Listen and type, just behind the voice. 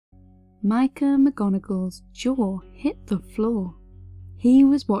Micah McGonigal's jaw hit the floor. He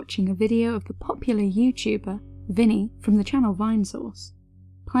was watching a video of the popular YouTuber, Vinny from the channel VineSource,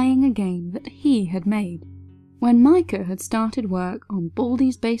 playing a game that he had made. When Micah had started work on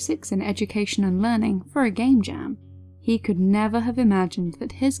Baldi's Basics in Education and Learning for a game jam, he could never have imagined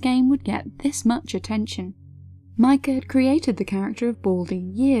that his game would get this much attention. Micah had created the character of Baldi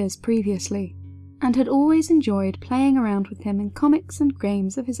years previously, and had always enjoyed playing around with him in comics and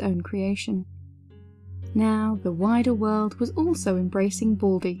games of his own creation. Now the wider world was also embracing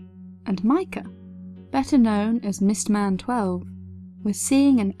Baldi, and Micah, better known as Mistman12, was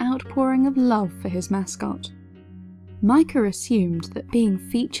seeing an outpouring of love for his mascot. Micah assumed that being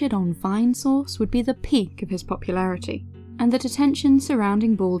featured on VineSource would be the peak of his popularity, and that attention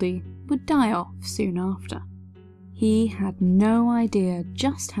surrounding Baldi would die off soon after. He had no idea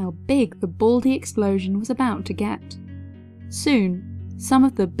just how big the Baldi explosion was about to get. Soon, some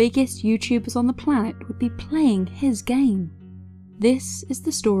of the biggest YouTubers on the planet would be playing his game. This is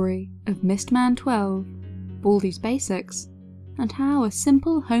the story of Mistman12, Baldi's Basics, and how a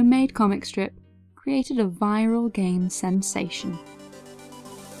simple homemade comic strip created a viral game sensation.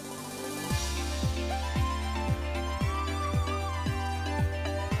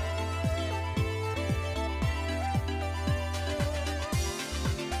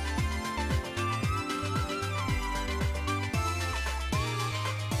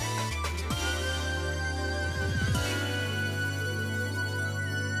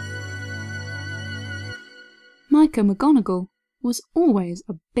 Micah McGonigal was always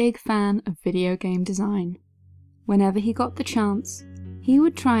a big fan of video game design. Whenever he got the chance, he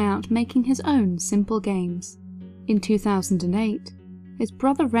would try out making his own simple games. In 2008, his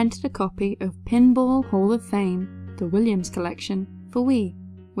brother rented a copy of Pinball Hall of Fame, the Williams collection, for Wii,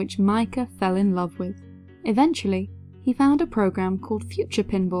 which Micah fell in love with. Eventually, he found a program called Future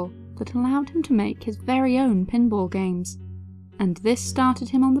Pinball that allowed him to make his very own pinball games, and this started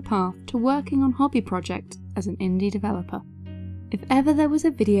him on the path to working on hobby projects as an indie developer. If ever there was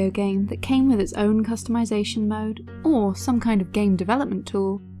a video game that came with its own customization mode, or some kind of game development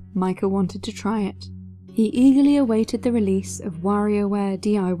tool, Micah wanted to try it. He eagerly awaited the release of WarioWare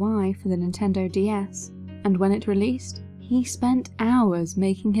DIY for the Nintendo DS, and when it released, he spent hours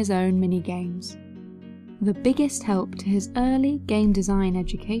making his own mini-games. The biggest help to his early game design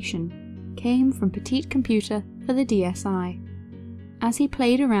education came from Petite Computer for the DSi. As he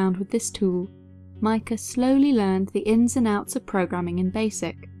played around with this tool, Micah slowly learned the ins and outs of programming in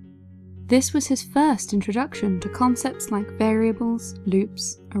BASIC. This was his first introduction to concepts like variables,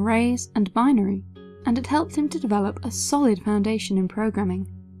 loops, arrays, and binary, and it helped him to develop a solid foundation in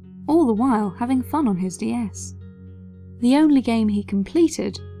programming, all the while having fun on his DS. The only game he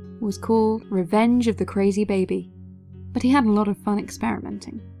completed was called Revenge of the Crazy Baby, but he had a lot of fun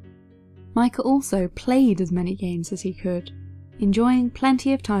experimenting. Micah also played as many games as he could, enjoying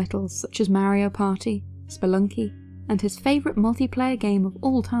plenty of titles such as Mario Party, Spelunky, and his favourite multiplayer game of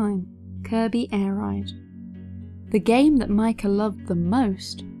all time, Kirby Air Ride. The game that Micah loved the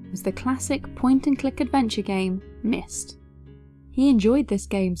most was the classic point-and-click adventure game, Myst. He enjoyed this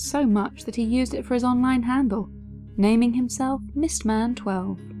game so much that he used it for his online handle, naming himself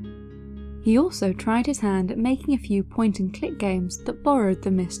Mistman12. He also tried his hand at making a few point-and-click games that borrowed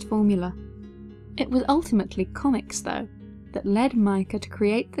the Myst formula. It was ultimately comics, though, that led Micah to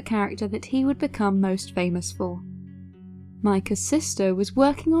create the character that he would become most famous for. Micah's sister was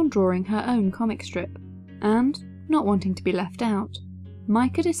working on drawing her own comic strip, and, not wanting to be left out,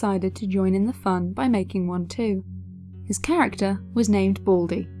 Micah decided to join in the fun by making one too. His character was named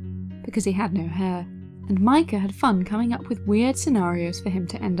Baldi, because he had no hair, and Micah had fun coming up with weird scenarios for him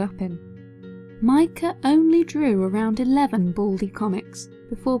to end up in. Micah only drew around 11 Baldi comics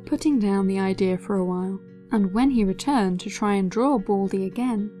before putting down the idea for a while, and when he returned to try and draw Baldi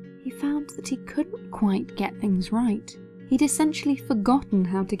again, he found that he couldn't quite get things right. He'd essentially forgotten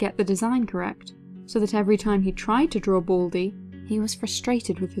how to get the design correct, so that every time he tried to draw Baldi, he was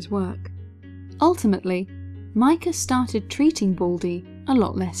frustrated with his work. Ultimately, Micah started treating Baldi a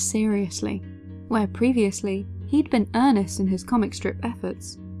lot less seriously. Where previously he'd been earnest in his comic strip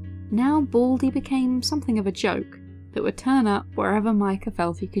efforts, now Baldi became something of a joke that would turn up wherever Micah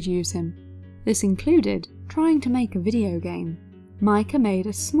felt he could use him. This included trying to make a video game. Micah made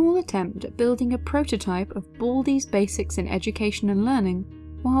a small attempt at building a prototype of Baldi's Basics in Education and Learning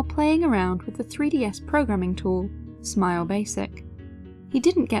while playing around with the 3DS programming tool, Smile Basic. He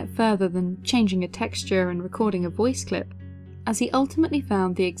didn't get further than changing a texture and recording a voice clip, as he ultimately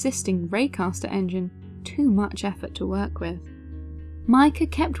found the existing Raycaster engine too much effort to work with. Micah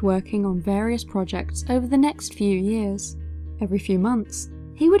kept working on various projects over the next few years. Every few months,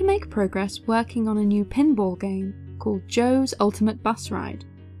 He would make progress working on a new pinball game called Joe's Ultimate Bus Ride,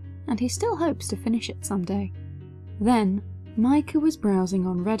 and he still hopes to finish it someday. Then, Micah was browsing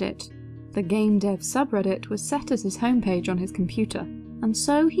on Reddit. The game dev subreddit was set as his homepage on his computer, and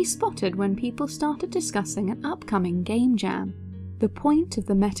so he spotted when people started discussing an upcoming game jam. The point of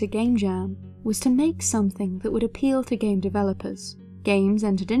the Meta Game Jam was to make something that would appeal to game developers. Games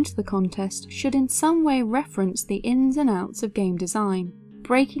entered into the contest should in some way reference the ins and outs of game design,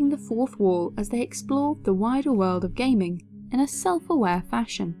 breaking the fourth wall as they explored the wider world of gaming in a self-aware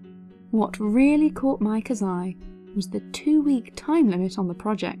fashion. What really caught Micah's eye was the 2-week time limit on the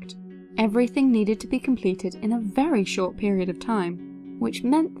project. Everything needed to be completed in a very short period of time, which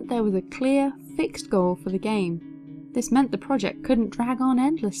meant that there was a clear, fixed goal for the game. This meant the project couldn't drag on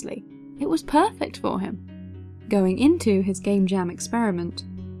endlessly. It was perfect for him. Going into his game jam experiment,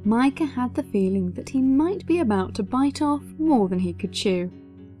 Micah had the feeling that he might be about to bite off more than he could chew.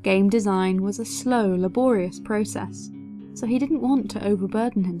 Game design was a slow, laborious process, so he didn't want to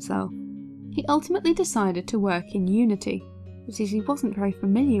overburden himself. He ultimately decided to work in Unity, but as he wasn't very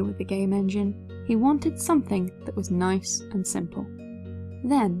familiar with the game engine, he wanted something that was nice and simple.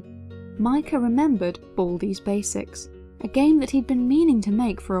 Then, Micah remembered Baldi's Basics, a game that he'd been meaning to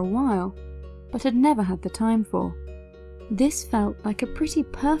make for a while, but had never had the time for. This felt like a pretty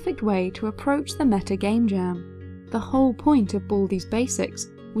perfect way to approach the Meta Game Jam. The whole point of Baldi's Basics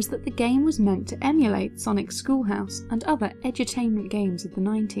was that the game was meant to emulate Sonic Schoolhouse and other edutainment games of the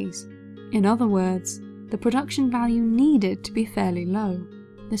 90s. In other words, the production value needed to be fairly low.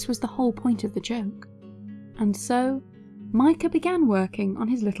 This was the whole point of the joke. And so, Micah began working on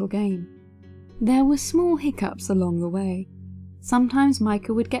his little game. There were small hiccups along the way. Sometimes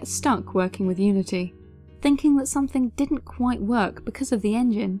Micah would get stuck working with Unity, thinking that something didn't quite work because of the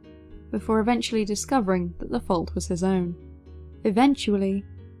engine, before eventually discovering that the fault was his own. Eventually,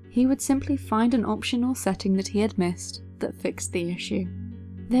 he would simply find an option or setting that he had missed that fixed the issue.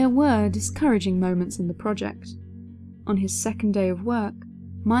 There were discouraging moments in the project. On his second day of work,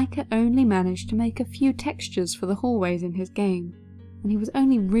 Micah only managed to make a few textures for the hallways in his game, and he was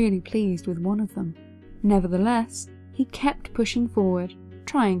only really pleased with one of them. Nevertheless, he kept pushing forward,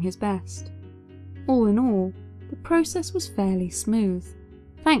 trying his best. All in all, the process was fairly smooth.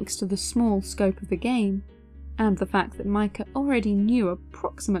 Thanks to the small scope of the game, and the fact that Micah already knew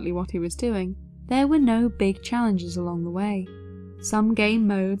approximately what he was doing, there were no big challenges along the way. Some game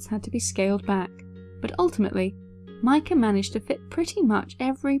modes had to be scaled back, but ultimately, Micah managed to fit pretty much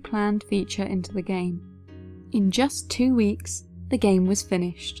every planned feature into the game. In just 2 weeks, the game was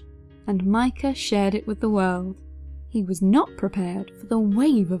finished, and Micah shared it with the world. He was not prepared for the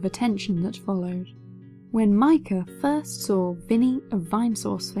wave of attention that followed. When Micah first saw Vinny of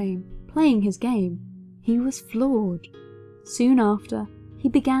Vinesauce fame playing his game, he was floored. Soon after, he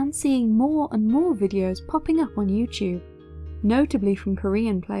began seeing more and more videos popping up on YouTube, notably from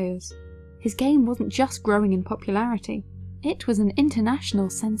Korean players. His game wasn't just growing in popularity, it was an international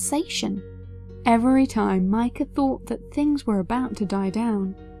sensation. Every time Micah thought that things were about to die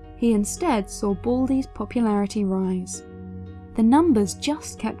down, he instead saw Baldi's popularity rise. The numbers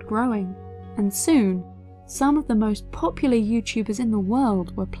just kept growing, and soon, some of the most popular YouTubers in the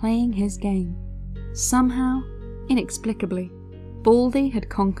world were playing his game. Somehow, inexplicably, Baldi had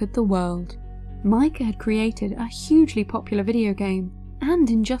conquered the world. Micah had created a hugely popular video game,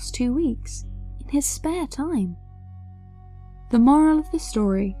 and in just 2 weeks, in his spare time. The moral of the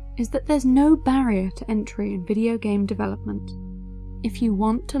story is that there's no barrier to entry in video game development. If you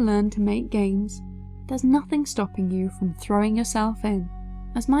want to learn to make games, there's nothing stopping you from throwing yourself in,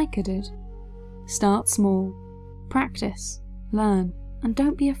 as Micah did. Start small, practice, learn, and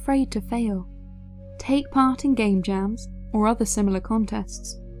don't be afraid to fail. Take part in game jams or other similar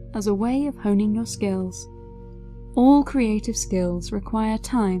contests as a way of honing your skills. All creative skills require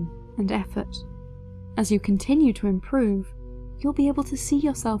time and effort. As you continue to improve, you'll be able to see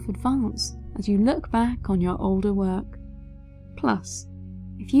yourself advance as you look back on your older work. Plus,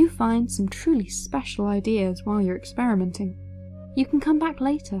 if you find some truly special ideas while you're experimenting, you can come back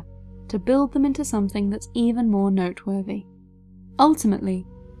later to build them into something that's even more noteworthy. Ultimately,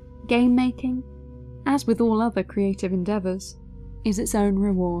 game making, as with all other creative endeavours, is its own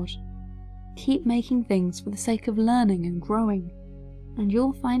reward. Keep making things for the sake of learning and growing, and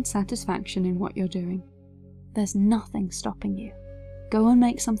you'll find satisfaction in what you're doing. There's nothing stopping you. Go and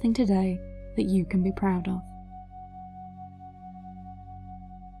make something today that you can be proud of.